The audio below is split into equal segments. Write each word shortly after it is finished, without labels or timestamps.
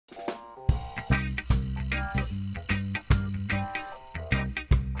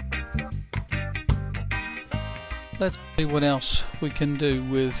Let's see what else we can do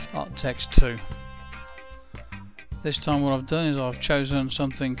with Art Text 2. This time what I've done is I've chosen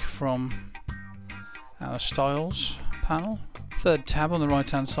something from our Styles panel. Third tab on the right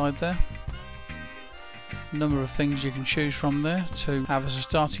hand side there. A number of things you can choose from there to have as a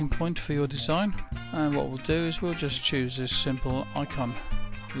starting point for your design. And what we'll do is we'll just choose this simple icon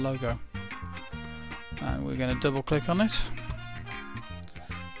logo. And we're going to double click on it.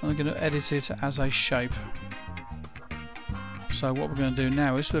 And we're going to edit it as a shape. So what we're going to do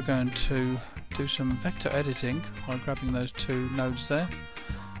now is we're going to do some vector editing by grabbing those two nodes there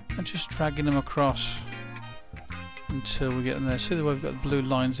and just dragging them across until we get them there. See the way we've got the blue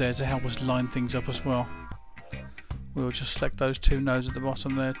lines there to help us line things up as well. We'll just select those two nodes at the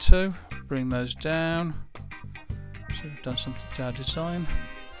bottom there too, bring those down. So we've done something to our design.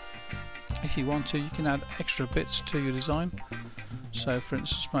 If you want to, you can add extra bits to your design. So for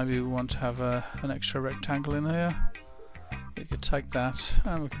instance, maybe we want to have an extra rectangle in here. We could take that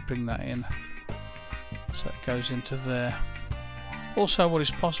and we can bring that in so it goes into there. Also what is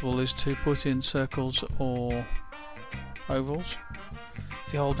possible is to put in circles or ovals.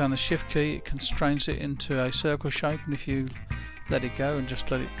 If you hold down the shift key, it constrains it into a circle shape, and if you let it go and just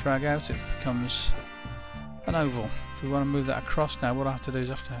let it drag out, it becomes an oval. If we want to move that across now, what I have to do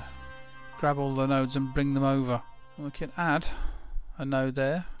is I have to grab all the nodes and bring them over, and we can add a node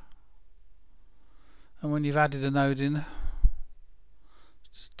there. And when you've added a node in,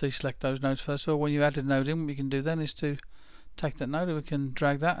 deselect those nodes first of all. When you added a node in, what we can do then is to take that node and we can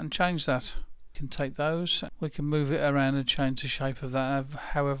drag that and change that. We can take those, we can move it around and change the shape of that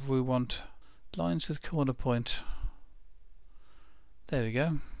however we want. Lines with corner point. There we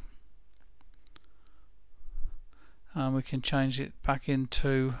go. And we can change it back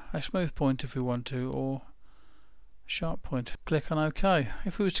into a smooth point if we want to, or a sharp point. Click on OK.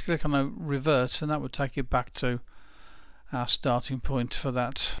 If we was to click on a revert, then that would take it back to our starting point for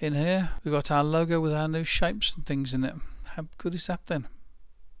that. In here we've got our logo with our new shapes and things in it. How good is that then?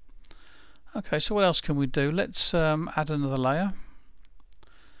 Okay, so what else can we do? Let's add another layer,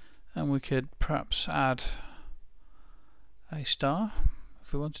 and we could perhaps add a star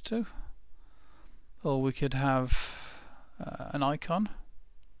if we wanted to, or we could have an icon.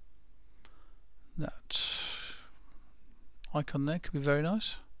 That icon there could be very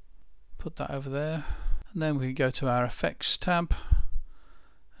nice. Put that over there, and then we can go to our effects tab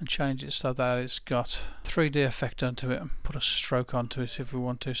and change it so that it's got 3D effect onto it, and put a stroke onto it if we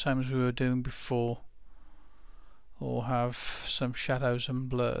want to, same as we were doing before, or have some shadows and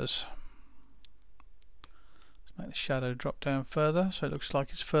blurs. Let's make the shadow drop down further so it looks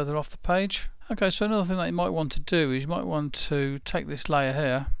like it's further off the page. Okay, so another thing that you might want to do is you might want to take this layer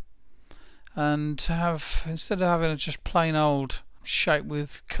here and have, instead of having a just plain old shape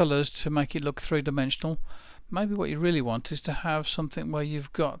with colours to make it look three-dimensional, maybe what you really want is to have something where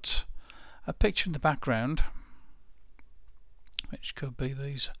you've got a picture in the background, which could be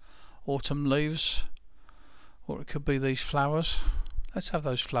these autumn leaves, or it could be these flowers. Let's have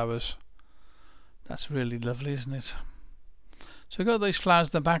those flowers. That's really lovely, isn't it? So we've got these flowers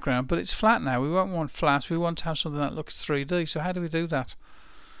in the background, but it's flat now. We won't want flats, we want to have something that looks 3D. So how do we do that?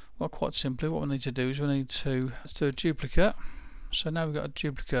 Well, quite simply what we need to do is we need to, let's do a duplicate. So now we've got a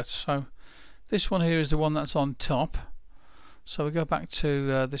duplicate. So this one here is the one that's on top. So we go back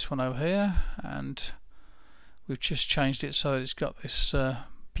to this one over here, and we've just changed it so that it's got this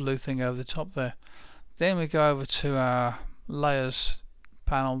blue thing over the top there. Then we go over to our layers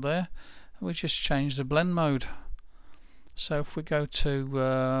panel there, and we just change the blend mode. So if we go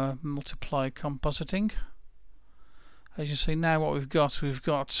to multiply compositing, as you see now what we've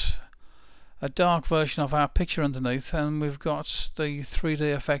got a dark version of our picture underneath, and we've got the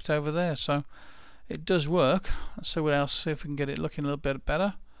 3D effect over there. So it does work. Let's see what else, see if we can get it looking a little bit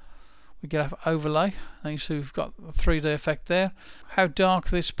better. We get our overlay, and you see we've got the 3D effect there. How dark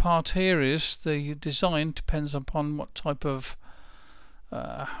this part here is, the design depends upon what type of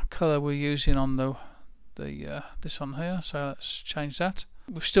colour we're using on this one here. So let's change that.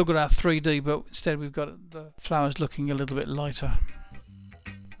 We've still got our 3D, but instead we've got the flowers looking a little bit lighter.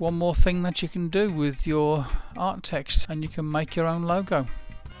 One more thing that you can do with your art text, and you can make your own logo.